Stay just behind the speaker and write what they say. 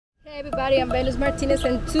Everybody, I'm Venus Martinez,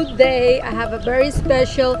 and today I have a very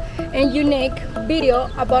special and unique video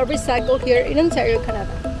about recycle here in Ontario, Canada.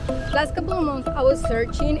 Last couple of months I was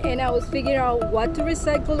searching and I was figuring out what to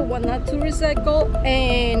recycle, what not to recycle,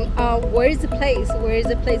 and where is the place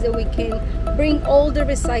that we can bring all the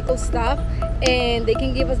recycled stuff and they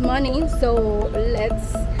can give us money. So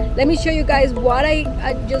let me show you guys what I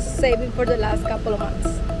just saving for the last couple of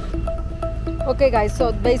months. Okay guys,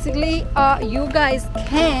 so basically you guys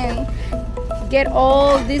can get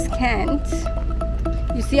all these cans.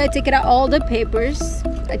 You see, I take it out all the papers,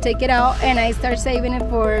 I take it out and I start saving it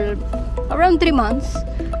for around 3 months.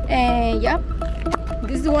 And yeah,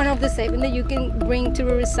 this is one of the saving that you can bring to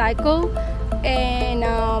recycle. And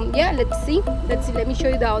yeah, let's see, let me show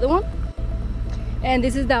you the other one. And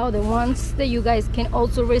this is the other ones that you guys can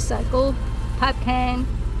also recycle. Pop can,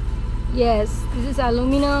 yes, this is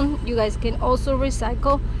aluminum, you guys can also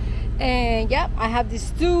recycle. And yeah, I have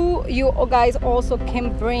these two. You guys also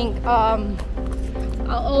can bring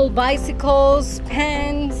old bicycles,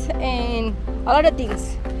 pens, and a lot of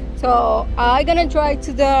things. So I'm gonna drive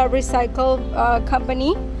to the recycle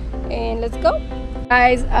company and let's go.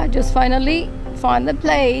 Guys, I just finally found the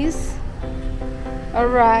place. All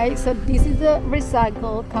right, so this is the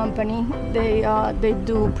recycle company. They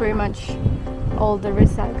do pretty much all the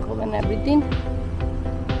recycle and everything.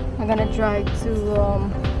 I'm gonna drive to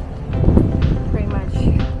pretty much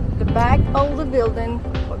the back of the building.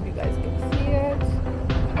 Hope you guys can see it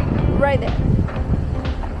right there.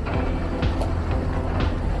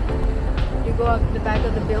 You go up the back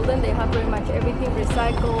of the building, they have pretty much everything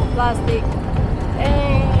recycled, plastic,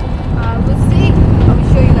 and we'll see. I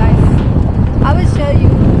will show you guys. I will show you.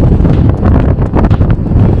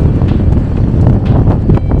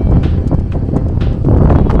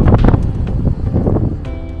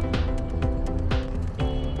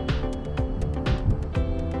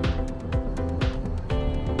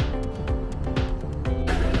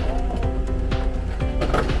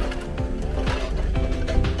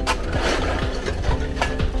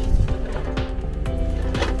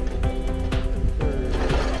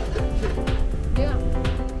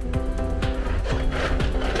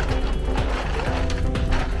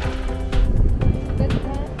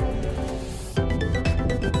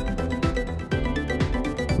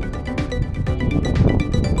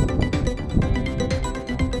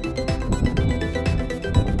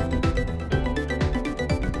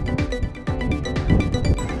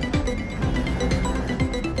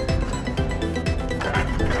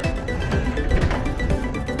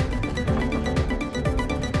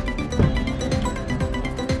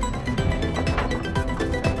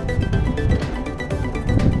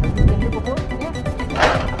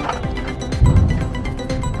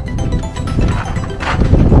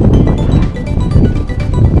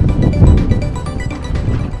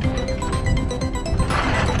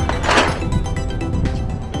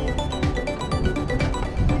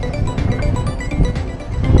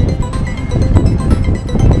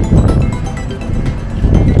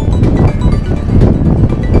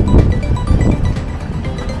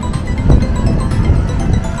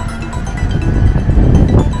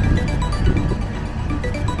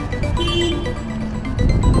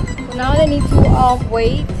 Now I need to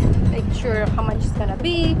wait, make sure how much it's gonna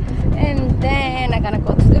be, and then I'm gonna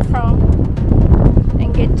go to the front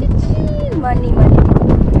and get money.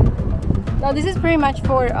 Now this is pretty much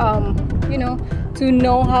for you know, to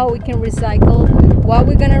know how we can recycle, what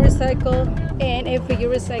we're gonna recycle, and if we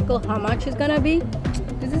recycle, how much it's gonna be.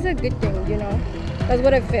 This is a good thing, you know. That's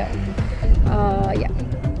what I feel. Yeah,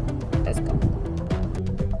 let's go.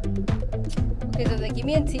 Okay, so they give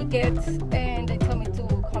me a ticket and they tell me to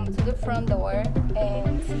come to the front door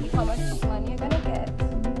and see how much money I'm gonna get.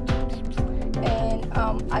 And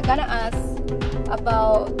I'm gonna ask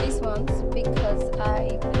about these ones because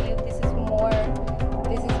I believe this is more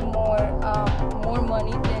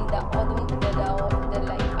money than the other one that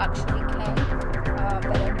like actually can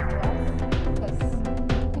better to us, because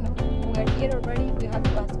you know we're here already, we have to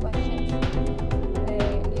ask questions.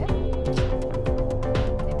 And yeah,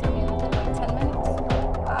 they tell me I have to wait 10 minutes.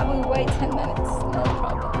 I will wait 10 minutes, no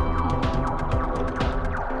problem.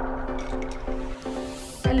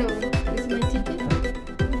 Hello, is my ticket?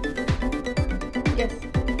 Yes.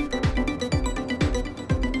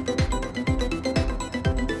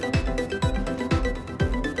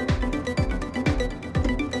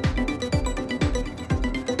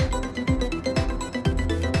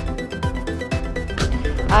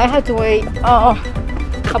 I had to wait a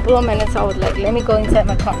couple of minutes. I was like, let me go inside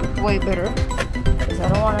my car, way better, because I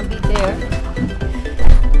don't want to be there.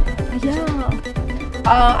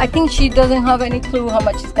 Yeah, I think she doesn't have any clue how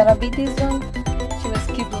much it's gonna be, this one. She was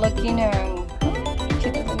keep looking and she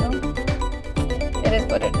doesn't know. It is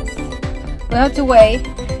what it is. We have to wait,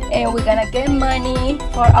 and we're gonna get money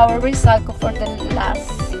for our recycle for the last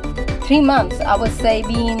 3 months. I was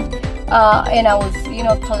saving and I was, you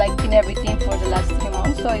know, collecting everything for the last 3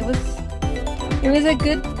 months. So it was a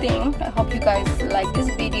good thing. I hope you guys like this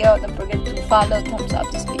video. Don't forget to follow, thumbs up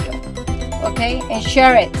this video, okay, and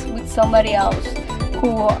share it with somebody else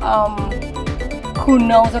who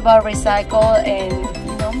knows about recycle, and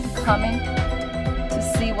you know, comment to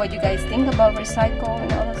see what you guys think about recycle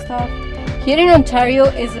and all that stuff. Here in Ontario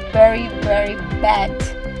is a very, very bad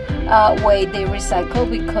way they recycle,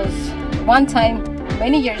 because one time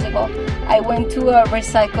many years ago I went to a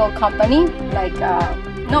recycle company, like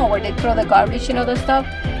where they throw the garbage and other stuff,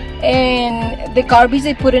 and the garbage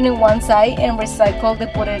they put it in one side, and recycle they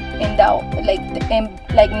put it in the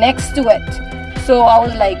like next to it. So I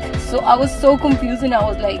was so confused, and I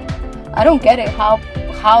was like, I don't get it, how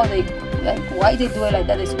they, like, why they do it like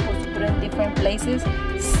that. They're supposed to put it in different places,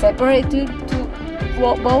 separated to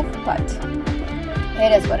both, but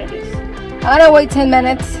it is what it is. I gotta wait 10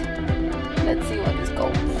 minutes. Let's see what this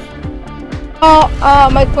goes.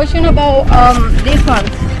 My question about this one.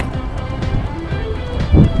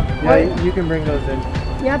 Yeah, you can bring those in.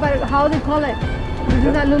 Yeah, but how they call it? Is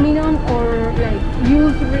it aluminum or like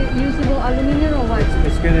usable aluminum or what?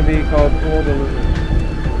 It's going to be called old aluminum.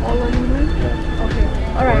 All aluminum? Yeah. Okay.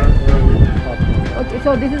 All right. Okay,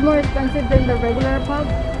 so this is more expensive than the regular pulp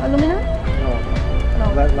aluminum?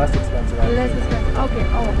 No. Less expensive. Less expensive. Okay.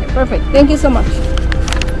 Oh, okay. Perfect. Thank you so much.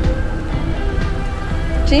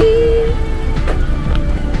 Cheese.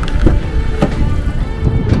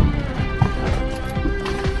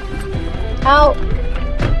 Ow.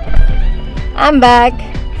 I'm back.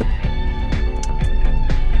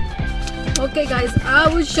 Okay guys, I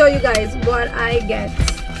will show you guys what I get.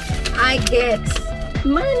 I get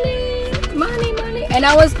money, and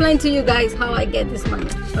I will explain to you guys how I get this money.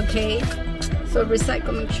 Okay, so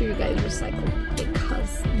recycle, make sure you guys recycle,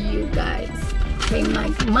 because you guys pay my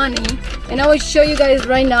money, and I will show you guys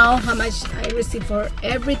right now how much I receive for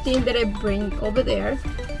everything that I bring over there.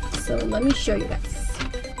 So let me show you guys.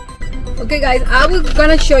 Okay guys, I was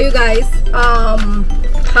gonna show you guys how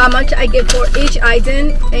much I get for each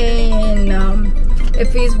item, and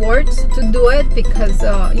if it's worth to do it, because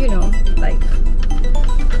you know, like,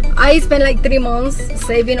 I spent like 3 months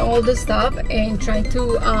saving all the stuff and trying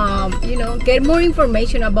to you know, get more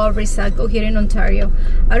information about recycle here in Ontario.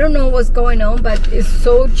 I don't know what's going on, but it's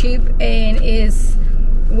so cheap, and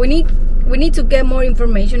we need to get more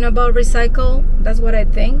information about recycle. That's what I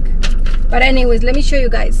think. But anyways, let me show you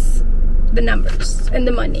guys the numbers and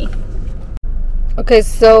the money. Okay,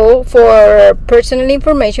 so for personal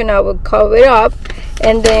information, I will cover it up,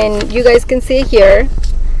 and then you guys can see here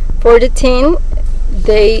for the tin,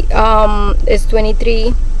 they is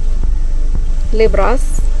 23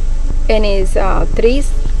 libras, and is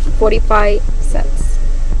 3.45 cents.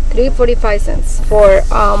 3.45 cents for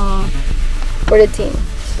the tin.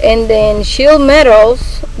 And then shield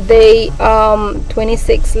metals, they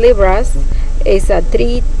 26 libras is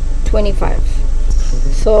 3.25.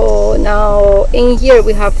 So now in here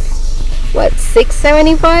we have what,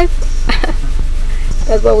 6.75.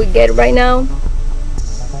 That's what we get right now.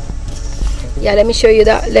 Yeah, let me show you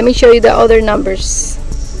that. Let me show you the other numbers.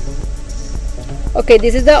 Okay,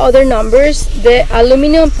 this is the other numbers. The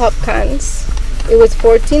aluminum pop cans, it was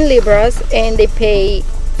 14 libras, and they pay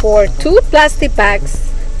for 2 plastic bags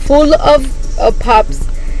full of pops.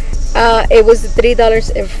 It was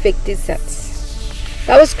 $3.50.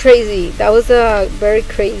 That was crazy. That was very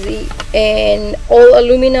crazy. And all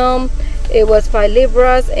aluminum, it was 5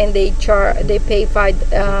 libras, and they pay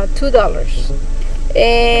 $2.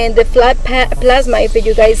 And the flat plasma, if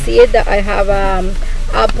you guys see it, that I have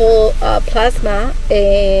Apple plasma,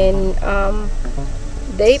 and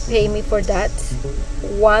they pay me for that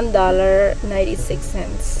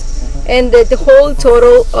 $1.96, and the whole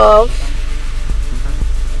total of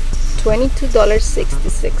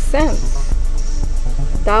 $22.66.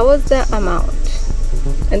 That was the amount.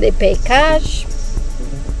 And they pay cash.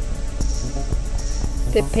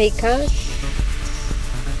 They pay cash.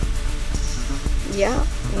 Yeah,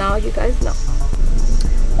 now you guys know.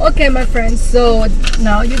 Okay, my friends, so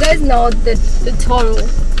now you guys know the total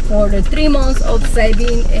for the 3 months of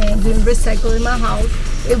saving and doing recycle in my house.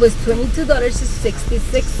 It was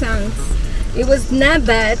 $22.66. It was not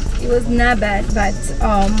bad. It was not bad, but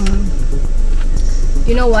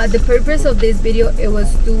you know what, the purpose of this video, it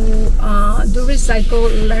was to do recycle,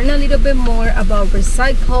 learn a little bit more about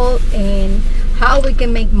recycle and how we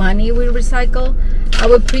can make money with recycle. I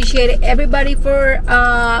would appreciate everybody for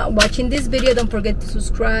watching this video. Don't forget to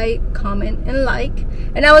subscribe, comment, and like.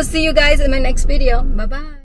 And I will see you guys in my next video. Bye bye.